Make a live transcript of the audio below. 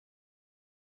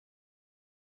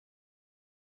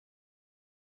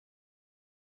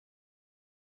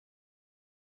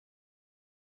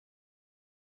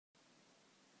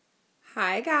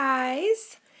Hi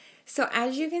guys! So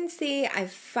as you can see, I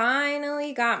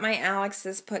finally got my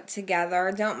Alex's put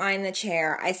together. Don't mind the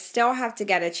chair. I still have to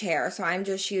get a chair, so I'm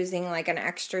just using like an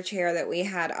extra chair that we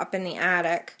had up in the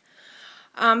attic.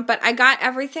 But I got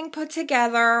everything put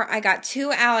together. I got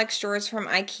 2 Alex drawers from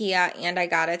Ikea and I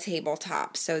got a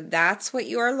tabletop. So that's what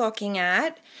you are looking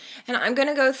at. And I'm going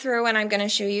to go through and I'm going to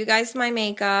show you guys my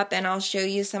makeup and I'll show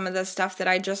you some of the stuff that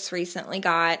I just recently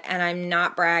got. And I'm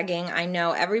not bragging. I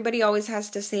know everybody always has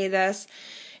to say this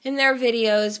in their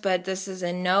videos, but this is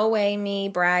in no way me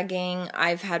bragging.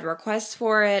 I've had requests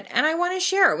for it and I want to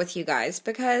share it with you guys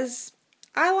because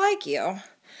I like you.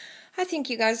 I think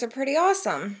you guys are pretty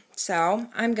awesome. So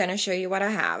I'm going to show you what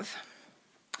I have.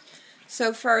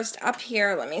 So first up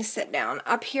here, let me sit down.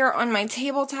 Up here on my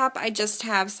tabletop, I just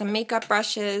have some makeup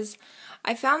brushes.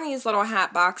 I found these little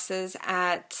hat boxes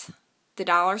at the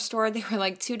dollar store. They were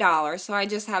like $2, so I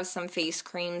just have some face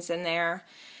creams in there.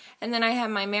 And then I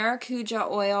have my Maracuja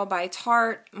oil by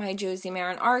Tarte, my Josie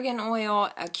Maran Argan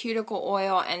oil, a cuticle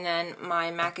oil, and then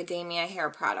my macadamia hair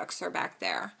products are back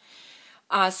there.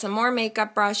 Some more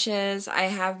makeup brushes. I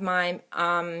have my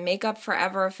Makeup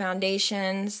Forever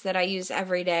foundations that I use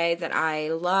every day that I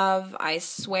love. I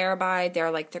swear by. They're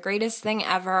like the greatest thing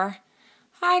ever.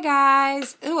 Hi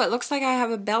guys. Ooh, it looks like I have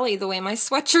a belly the way my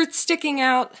sweatshirt's sticking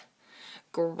out.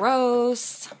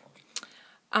 Gross.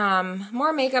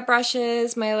 More makeup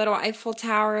brushes, my little Eiffel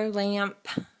Tower lamp,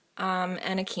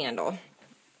 and a candle.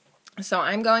 So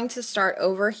I'm going to start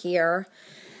over here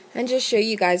and just show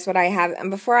you guys what I have.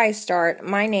 And before I start,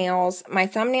 my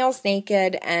thumbnail's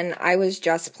naked, and I was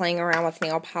just playing around with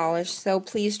nail polish, so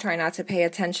please try not to pay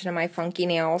attention to my funky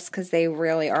nails, because they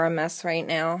really are a mess right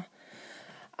now.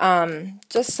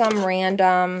 Just some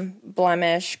random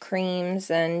blemish creams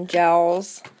and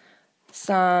gels.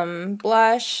 Some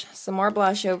blush, some more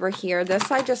blush over here.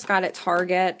 This I just got at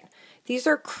Target. These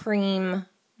are cream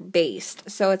based.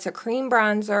 So it's a cream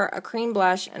bronzer, a cream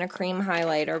blush, and a cream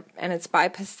highlighter, and it's by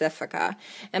Pacifica.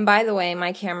 And by the way,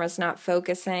 my camera's not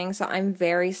focusing, so I'm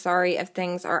very sorry if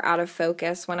things are out of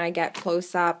focus when I get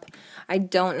close up. I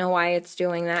don't know why it's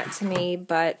doing that to me,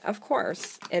 but of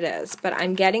course it is. But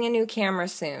I'm getting a new camera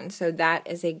soon, so that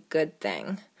is a good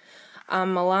thing.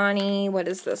 Milani, what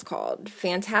is this called?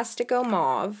 Fantastico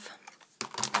Mauve.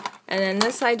 And then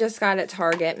this I just got at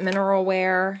Target, Mineral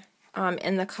Wear.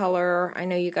 In the color, I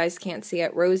know you guys can't see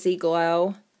it, Rosy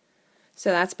Glow.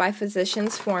 So that's by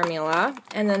Physicians Formula.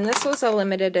 And then this was a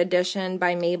limited edition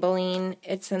by Maybelline.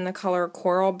 It's in the color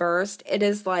Coral Burst. It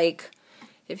is like,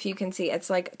 if you can see, it's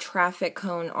like traffic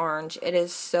cone orange. It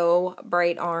is so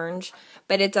bright orange,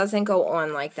 but it doesn't go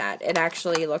on like that. It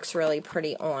actually looks really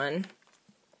pretty on.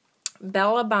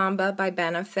 Bella Bamba by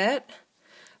Benefit.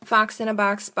 Fox in a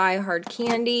Box by Hard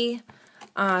Candy.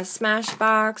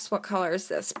 Smashbox, what color is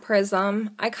this?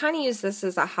 Prism. I kind of use this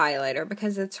as a highlighter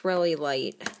because it's really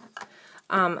light.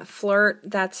 Flirt,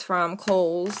 that's from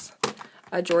Kohl's.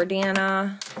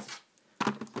 Jordana.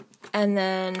 And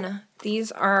then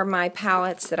these are my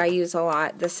palettes that I use a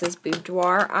lot. This is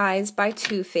Boudoir Eyes by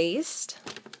Too Faced.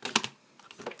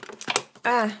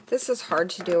 This is hard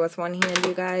to do with one hand,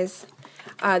 you guys.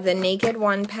 The Naked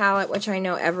One palette, which I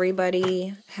know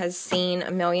everybody has seen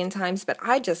a million times, but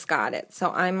I just got it,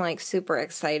 so I'm like super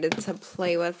excited to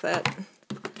play with it.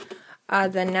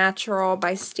 The Natural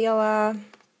by Stila,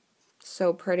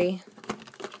 so pretty.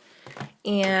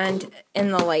 And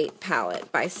In the Light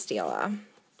palette by Stila.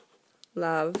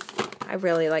 Love. I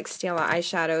really like Stila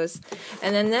eyeshadows.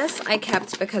 And then this I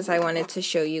kept because I wanted to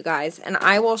show you guys, and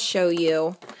I will show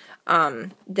you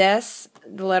this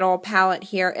little palette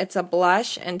here. It's a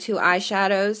blush and 2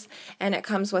 eyeshadows, and it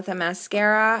comes with a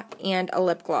mascara and a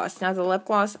lip gloss. Now the lip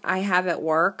gloss I have at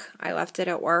work. I left it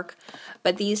at work,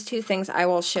 but these 2 things I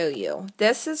will show you.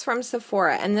 This is from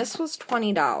Sephora, and this was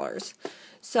 $20.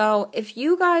 So if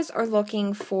you guys are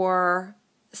looking for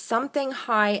something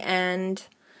high-end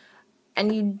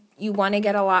and you want to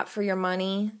get a lot for your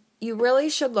money, you really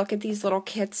should look at these little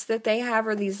kits that they have,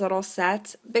 or these little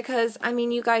sets, because, I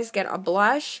mean, you guys get a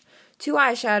blush, 2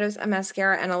 eyeshadows, a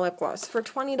mascara, and a lip gloss for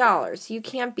 $20. You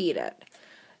can't beat it.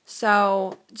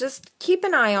 So just keep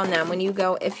an eye on them when you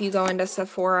go, if you go into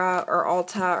Sephora or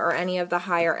Ulta or any of the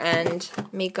higher end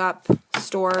makeup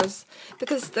stores,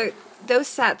 because those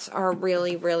sets are a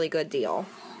really, really good deal.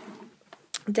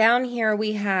 Down here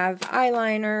we have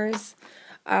eyeliners,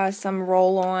 some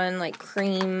roll-on like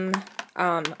cream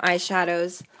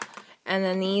eyeshadows, and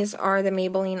then these are the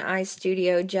Maybelline Eye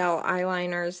Studio Gel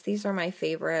eyeliners. These are my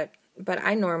favorite, but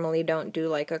I normally don't do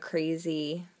like a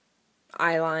crazy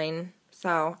eyeline,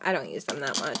 so I don't use them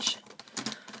that much.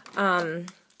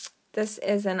 This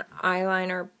is an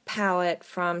eyeliner palette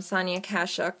from Sonia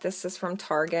Kashuk. This is from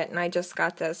Target, and I just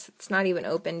got this. It's not even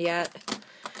opened yet.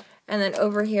 And then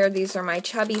over here, these are my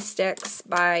Chubby Sticks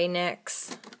by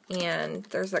NYX. And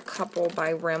there's a couple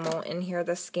by Rimmel in here,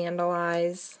 the Scandal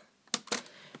Eyes.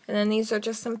 And then these are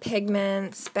just some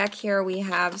pigments. Back here we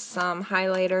have some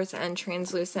highlighters and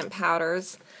translucent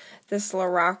powders. This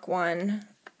Lorac one,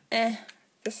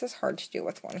 this is hard to do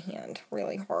with one hand,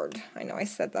 really hard. I know I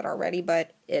said that already,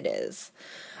 but it is.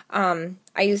 I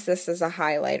use this as a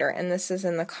highlighter, and this is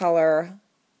in the color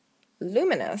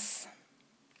Luminous.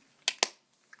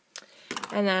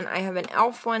 And then I have an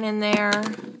e.l.f. one in there.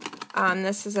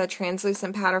 This is a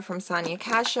translucent powder from Sonia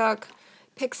Kashuk,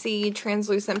 Pixie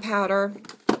translucent powder,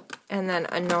 and then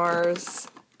a NARS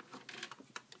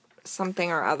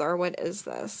something or other. What is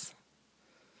this?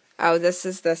 Oh, this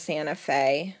is the Santa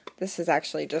Fe. This is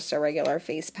actually just a regular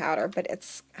face powder, but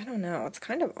it's, I don't know, it's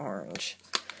kind of orange.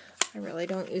 I really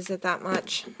don't use it that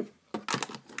much.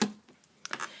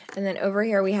 And then over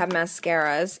here we have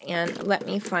mascaras, and let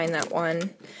me find that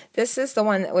one. This is the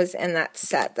one that was in that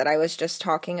set that I was just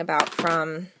talking about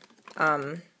from,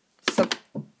 so,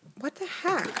 what the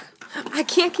heck? I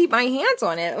can't keep my hands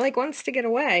on it. It like wants to get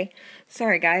away.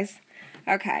 Sorry, guys.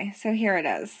 Okay, so here it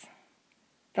is.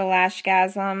 The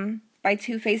Lashgasm by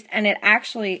Too Faced, and it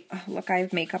actually, oh, look, I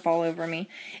have makeup all over me.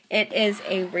 It is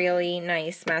a really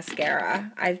nice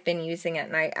mascara. I've been using it,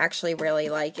 and I actually really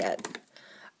like it.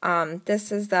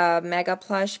 This is the Mega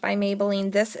Plush by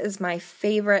Maybelline. This is my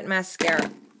favorite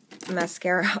mascara.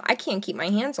 I can't keep my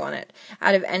hands on it.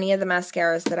 Out of any of the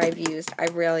mascaras that I've used, I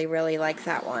really, really like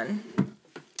that one.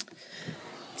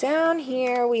 Down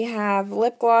here we have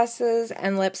lip glosses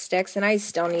and lipsticks, and I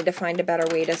still need to find a better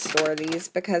way to store these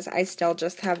because I still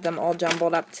just have them all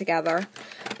jumbled up together.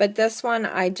 But this one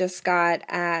I just got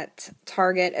at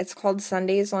Target. It's called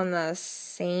Sundays on the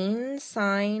Seine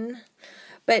sign.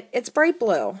 But it's bright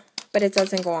blue, but it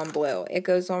doesn't go on blue. It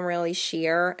goes on really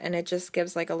sheer, and it just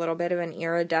gives like a little bit of an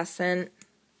iridescent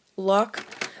look.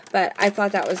 But I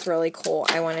thought that was really cool.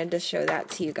 I wanted to show that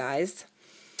to you guys.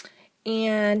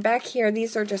 And back here,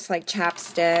 these are just like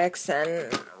chapsticks,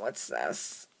 and what's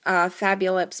this?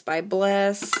 Fabulips by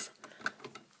Bliss.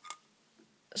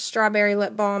 Strawberry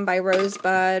Lip Balm by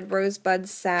Rosebud. Rosebud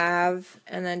Salve,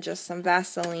 and then just some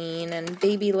Vaseline and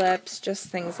baby lips, just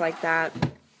things like that.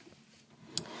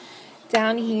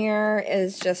 Down here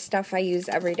is just stuff I use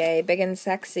every day. Big and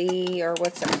Sexy, or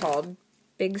what's it called?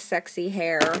 Big Sexy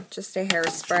Hair, just a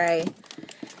hairspray.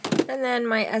 And then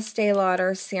my Estee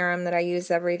Lauder serum that I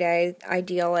use every day,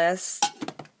 Idealist.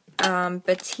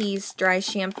 Batiste Dry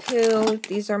Shampoo.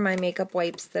 These are my makeup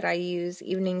wipes that I use.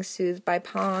 Evening Soothe by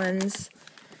Pond's.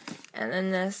 And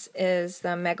then this is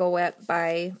the Mega Whip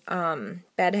by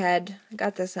Bedhead. I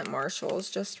got this at Marshall's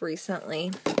just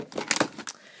recently.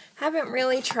 Haven't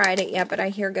really tried it yet, but I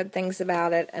hear good things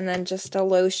about it. And then just a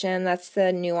lotion. That's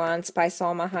the Nuance by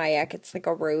Salma Hayek. It's like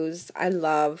a rose. I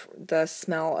love the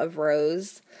smell of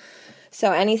rose.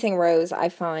 So anything rose I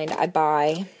find, I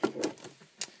buy.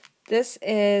 This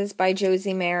is by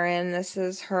Josie Maran. This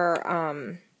is her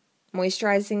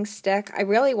moisturizing stick. I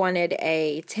really wanted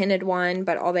a tinted one,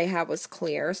 but all they had was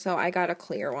clear, so I got a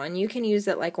clear one. You can use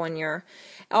it like on your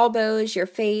elbows, your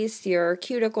face, your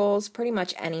cuticles, pretty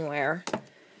much anywhere.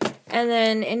 And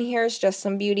then in here is just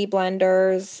some beauty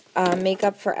blenders,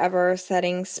 Makeup Forever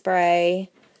setting spray,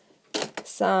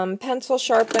 some pencil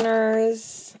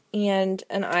sharpeners, and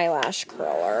an eyelash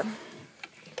curler.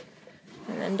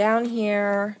 And then down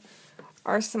here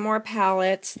are some more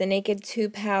palettes, the Naked 2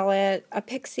 palette, a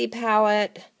Pixie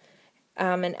palette,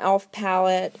 an e.l.f.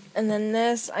 palette, and then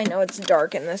this, I know it's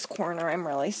dark in this corner, I'm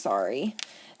really sorry.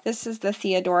 This is the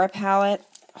Theodora palette.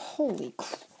 Holy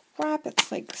crap,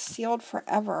 it's like sealed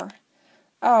forever.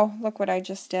 Oh, look what I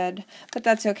just did. But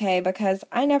that's okay because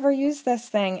I never use this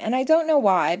thing. And I don't know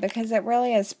why, because it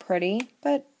really is pretty,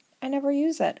 but I never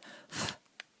use it.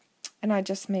 And I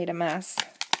just made a mess.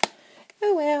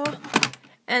 Oh well.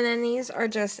 And then these are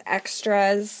just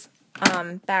extras,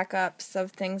 backups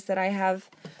of things that I have.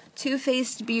 Too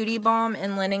Faced Beauty Balm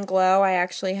in Linen Glow. I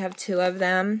actually have 2 of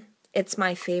them. It's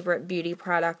my favorite beauty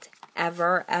product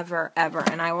ever, ever, ever.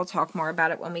 And I will talk more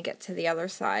about it when we get to the other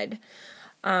side.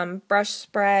 Brush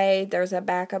spray. There's a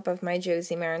backup of my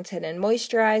Josie Maran Tinted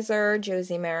Moisturizer,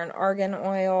 Josie Maran Argan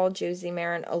Oil, Josie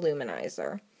Maran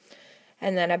Illuminizer.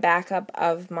 And then a backup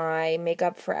of my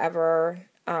Makeup Forever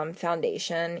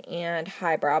foundation and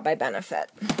Highbrow by Benefit.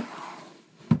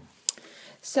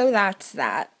 So that's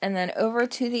that. And then over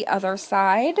to the other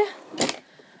side,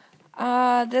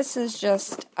 This is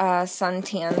just a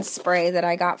suntan spray that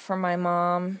I got from my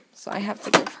mom, so I have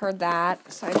to give her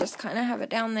that, so I just kind of have it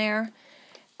down there.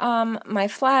 My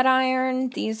flat iron,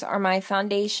 these are my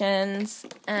foundations,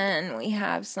 and we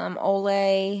have some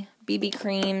Olay BB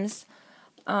creams.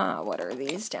 What are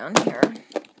these down here?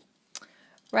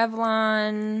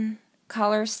 Revlon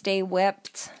Color Stay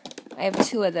Whipped. I have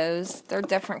 2 of those. They're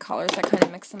different colors. I kind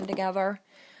of mix them together.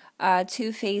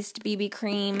 Too Faced BB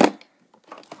cream.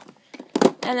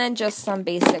 And then just some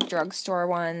basic drugstore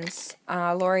ones.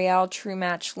 L'Oreal True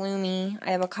Match Lumi.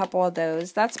 I have a couple of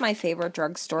those. That's my favorite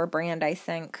drugstore brand, I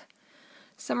think.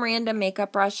 Some random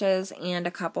makeup brushes and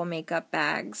a couple makeup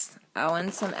bags. Oh,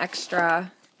 and some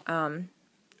extra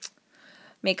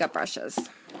makeup brushes.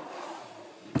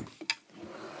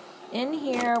 In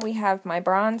here we have my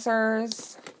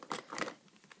bronzers.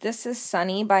 This is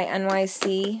Sunny by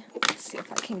NYC. Let's see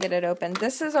if I can get it open.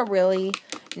 This is a really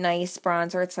nice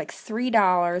bronzer. It's like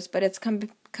 $3, but it's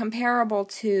comparable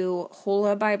to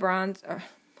Hoola by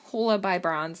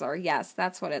Bronzer. Yes,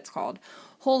 that's what it's called.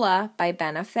 Hoola by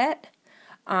Benefit.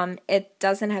 It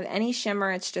doesn't have any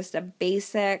shimmer. It's just a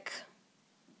basic,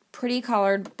 pretty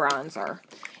colored bronzer.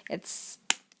 It's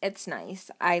nice.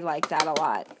 I like that a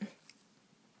lot.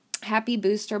 Happy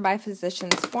Booster by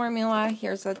Physicians Formula.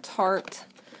 Here's a Tarte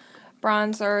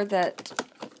bronzer that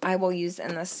I will use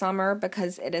in the summer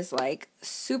because it is like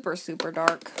super, super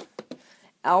dark.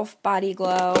 Elf Body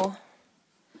Glow.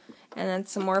 And then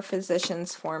some more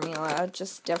Physicians Formula.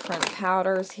 Just different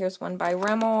powders. Here's one by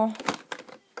Rimmel.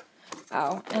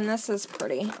 Oh, and this is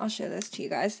pretty. I'll show this to you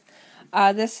guys.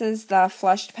 This is the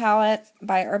Flushed Palette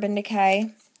by Urban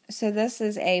Decay. So this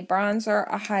is a bronzer,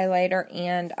 a highlighter,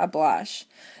 and a blush.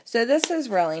 So this is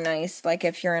really nice, like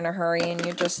if you're in a hurry and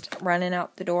you're just running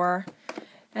out the door.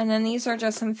 And then these are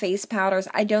just some face powders.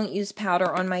 I don't use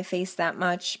powder on my face that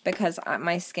much because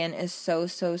my skin is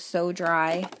so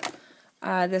dry.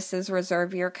 This is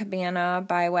Reserve Your Cabana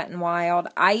by Wet n Wild.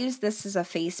 I use this as a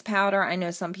face powder. I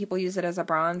know some people use it as a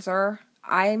bronzer.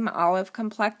 I'm olive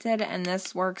complected, and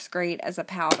this works great as a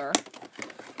powder.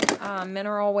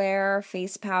 Mineral Wear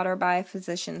Face Powder by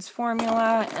Physicians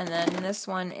Formula, and then this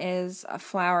one is a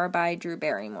Flower by Drew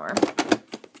Barrymore.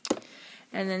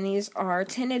 And then these are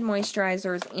tinted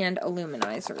moisturizers and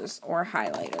illuminizers, or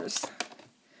highlighters.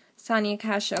 Sonia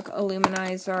Kashuk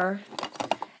Illuminizer.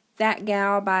 That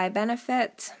Gal by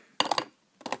Benefit.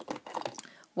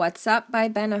 What's Up by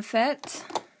Benefit.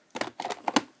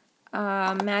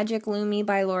 Magic Lumi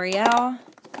by L'Oreal.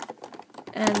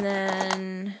 And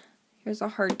then here's a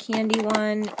hard candy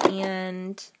one,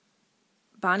 and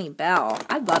Bonnie Bell.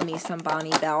 I love me some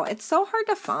Bonnie Bell. It's so hard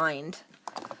to find.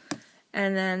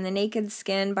 And then the Naked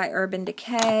Skin by Urban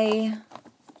Decay,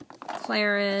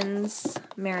 Clarins,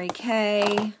 Mary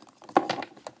Kay,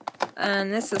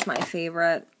 and this is my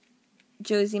favorite,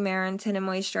 Josie Maran Tinted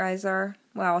Moisturizer.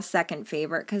 Well, second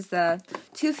favorite, because the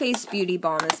Too Faced Beauty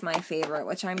Balm is my favorite,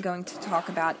 which I'm going to talk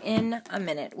about in a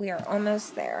minute. We are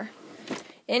almost there.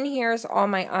 In here's all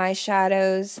my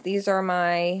eyeshadows. These are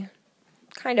my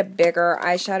kind of bigger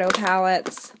eyeshadow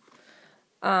palettes,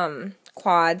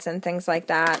 quads and things like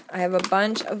that. I have a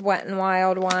bunch of Wet n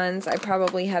Wild ones. I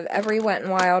probably have every Wet n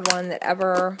Wild one that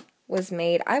ever was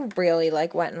made. I really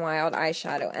like Wet n Wild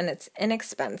eyeshadow, and it's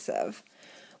inexpensive,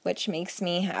 which makes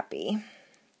me happy.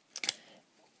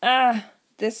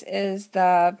 This is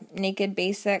the Naked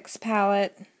Basics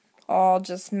palette, all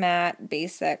just matte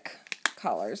basic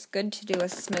colors. Good to do a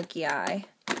smoky eye.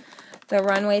 The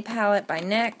Runway palette by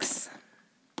NYX.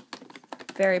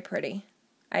 Very pretty.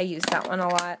 I use that one a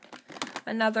lot.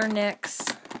 Another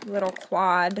NYX little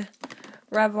quad.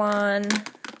 Revlon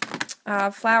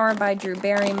Flower by Drew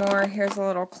Barrymore. Here's a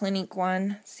little Clinique one.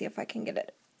 Let's see if I can get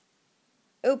it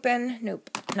open. Nope,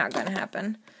 not going to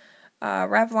happen.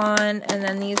 Revlon, and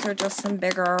then these are just some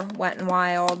bigger Wet n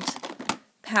Wild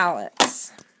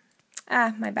palettes.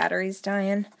 My battery's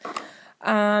dying.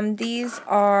 These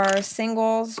are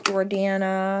singles,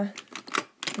 Jordana,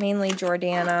 mainly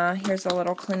Jordana. Here's a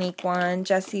little Clinique one,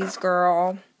 Jessie's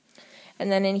Girl.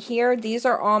 And then in here, these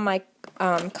are all my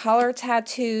color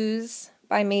tattoos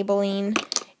by Maybelline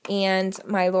and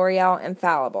my L'Oreal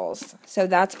Infallibles. So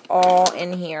that's all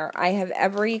in here. I have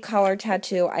every color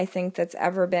tattoo I think that's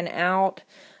ever been out.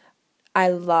 I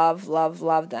love, love,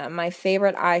 love them. My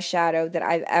favorite eyeshadow that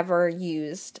I've ever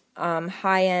used,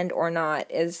 high-end or not,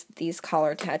 is these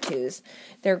color tattoos.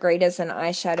 They're great as an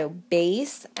eyeshadow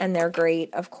base, and they're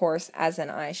great, of course, as an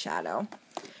eyeshadow.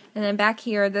 And then back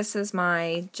here, this is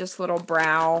my just little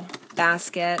brow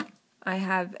basket. I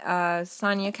have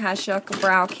Sonia Kashuk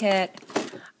brow kit.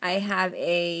 I have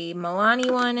a Milani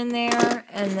one in there,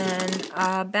 and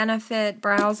then Benefit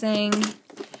Browsing,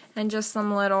 and just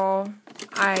some little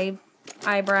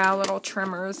eyebrow little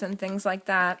trimmers and things like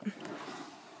that.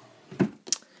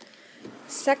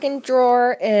 Second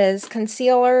drawer is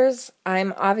concealers.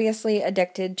 I'm obviously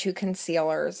addicted to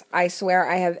concealers. I swear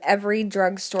I have every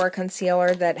drugstore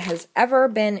concealer that has ever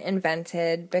been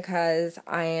invented because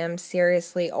I am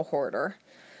seriously a hoarder.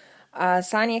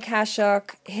 Sonia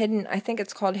Kashuk, I think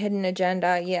it's called Hidden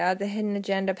Agenda. Yeah, the Hidden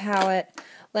Agenda palette.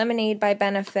 Lemonade by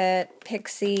Benefit,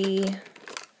 Pixie,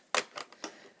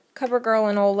 CoverGirl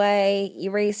and Olay,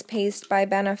 Erase Paste by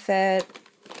Benefit.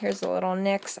 Here's a little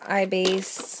NYX eye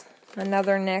base,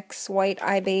 another NYX white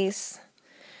eye base,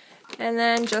 and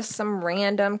then just some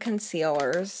random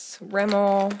concealers.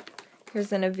 Rimmel,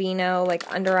 here's an Aveeno, like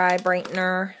under eye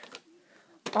brightener,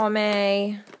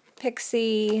 Almay,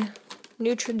 Pixie,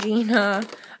 Neutrogena.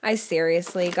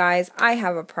 Seriously, guys, I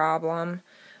have a problem.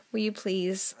 Will you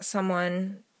please,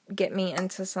 someone, get me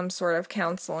into some sort of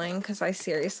counseling, because I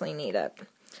seriously need it.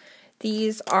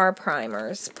 These are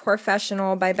primers.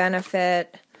 Professional by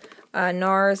Benefit,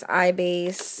 NARS Eye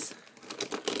Base,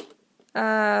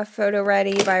 Photo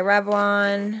Ready by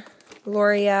Revlon,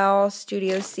 L'Oreal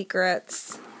Studio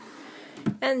Secrets.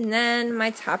 And then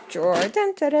my top drawer.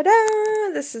 Dun, da, da, da.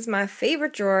 This is my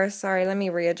favorite drawer. Sorry, let me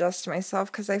readjust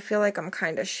myself because I feel like I'm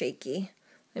kind of shaky.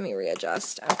 Let me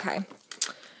readjust. Okay.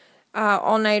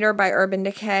 All Nighter by Urban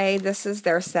Decay. This is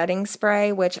their setting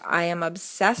spray, which I am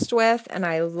obsessed with and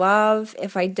I love.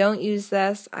 If I don't use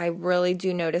this, I really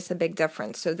do notice a big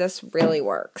difference. So this really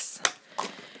works.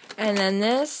 And then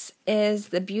this is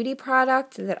the beauty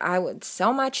product that I would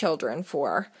sell my children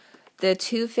for. The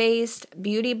Too Faced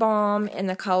Beauty Balm in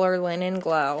the color Linen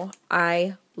Glow.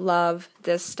 I love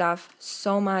this stuff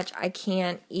so much. I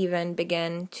can't even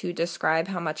begin to describe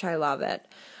how much I love it.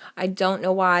 I don't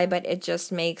know why, but it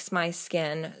just makes my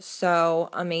skin so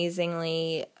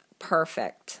amazingly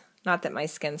perfect. Not that my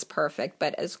skin's perfect,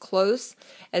 but as close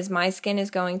as my skin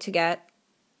is going to get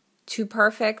to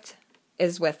perfect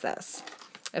is with this,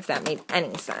 if that made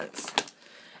any sense.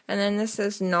 And then this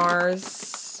is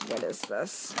NARS, what is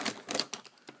this?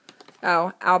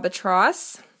 Oh,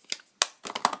 Albatross.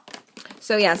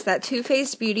 So yes, that Too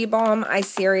Faced Beauty Balm,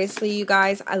 seriously, you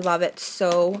guys, I love it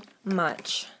so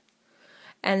much.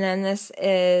 And then this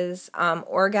is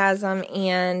Orgasm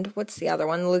and, what's the other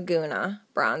one? Laguna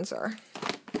bronzer.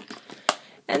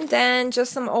 And then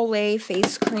just some Olay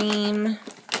face cream,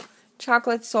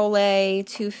 Chocolate Soleil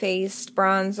Too Faced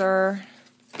bronzer.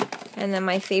 And then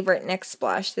my favorite NYX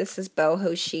blush. This is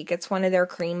Boho Chic. It's one of their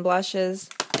cream blushes.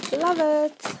 Love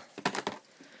it.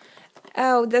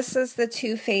 Oh, this is the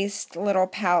Too Faced little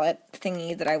palette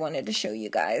thingy that I wanted to show you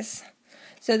guys.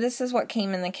 So this is what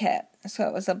came in the kit. So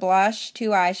it was a blush, 2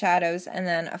 eyeshadows, and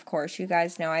then, of course, you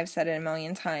guys know I've said it a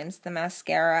million times, the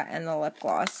mascara and the lip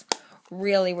gloss.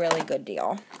 Really, really good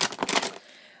deal.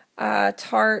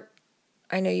 Tarte,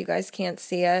 I know you guys can't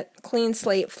see it. Clean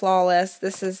Slate Flawless.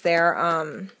 This is their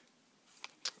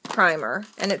primer,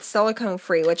 and it's silicone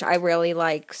free, which I really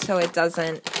like, so it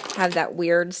doesn't have that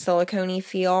weird silicone-y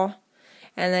feel.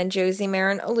 And then Josie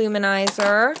Maran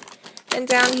Illuminizer. And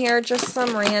down here, just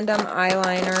some random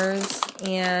eyeliners.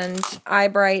 And Eye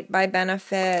Bright by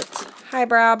Benefit.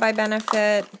 Highbrow by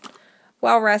Benefit.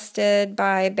 Well Rested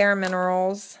by Bare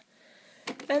Minerals.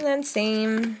 And then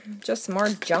same, just more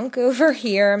junk over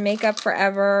here. Makeup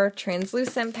Forever.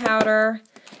 Translucent Powder.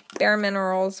 Bare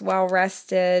Minerals Well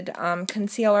Rested.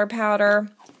 Concealer Powder.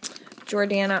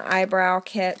 Jordana Eyebrow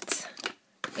Kit.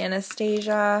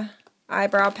 Anastasia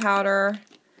Eyebrow Powder.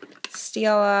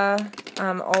 Stila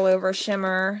All Over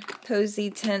Shimmer, Posy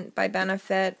Tint by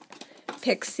Benefit,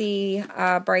 Pixie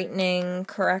Brightening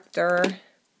Corrector,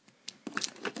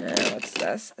 what's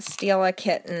this? Stila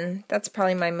Kitten. That's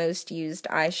probably my most used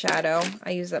eyeshadow. I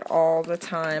use it all the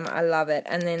time. I love it.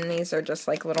 And then these are just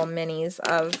like little minis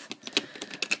of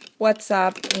What's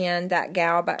Up and that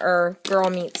Girl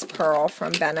Meets Pearl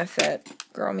from Benefit.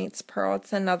 Girl Meets Pearl.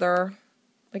 It's another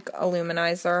like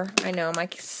illuminizer. I know, my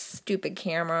stupid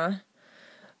camera.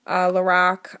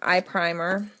 Lorac Eye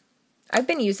Primer. I've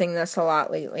been using this a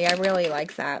lot lately. I really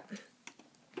like that.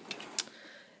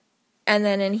 And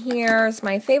then in here is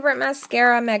my favorite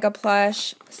mascara, Mega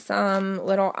Plush. Some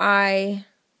little eye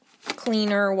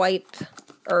cleaner wipe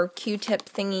or Q-tip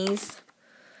thingies.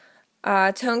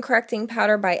 Tone Correcting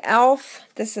Powder by e.l.f.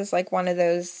 This is like one of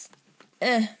those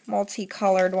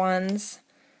multicolored ones.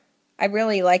 I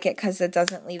really like it because it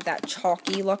doesn't leave that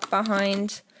chalky look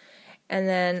behind. And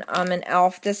then an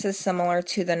e.l.f. This is similar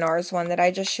to the NARS one that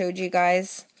I just showed you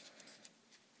guys.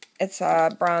 It's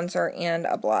a bronzer and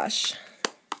a blush.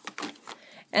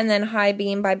 And then High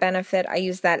Beam by Benefit, I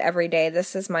use that every day.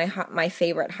 This is my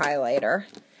favorite highlighter.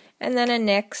 And then a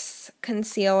NYX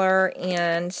concealer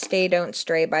and Stay Don't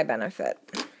Stray by Benefit.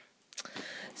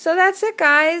 So that's it,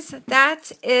 guys.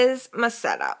 That is my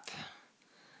setup.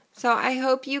 So I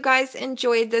hope you guys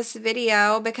enjoyed this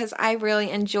video because I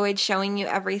really enjoyed showing you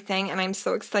everything, and I'm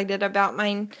so excited about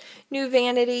my new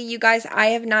vanity. You guys, I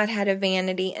have not had a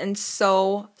vanity in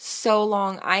so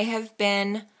long.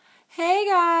 Hey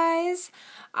guys,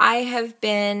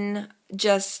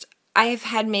 I've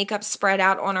had makeup spread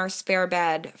out on our spare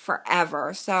bed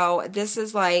forever. So this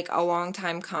is like a long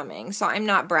time coming. So I'm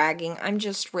not bragging. I'm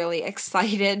just really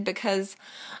excited because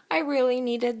I really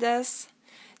needed this.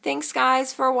 Thanks,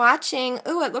 guys, for watching.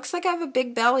 Ooh, it looks like I have a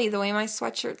big belly the way my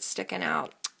sweatshirt's sticking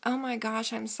out. Oh my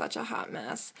gosh, I'm such a hot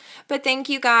mess. But thank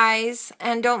you, guys.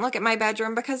 And don't look at my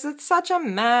bedroom because it's such a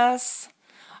mess.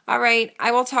 All right,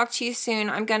 I will talk to you soon.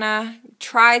 I'm going to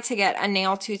try to get a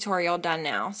nail tutorial done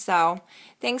now. So,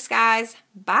 thanks, guys.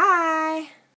 Bye.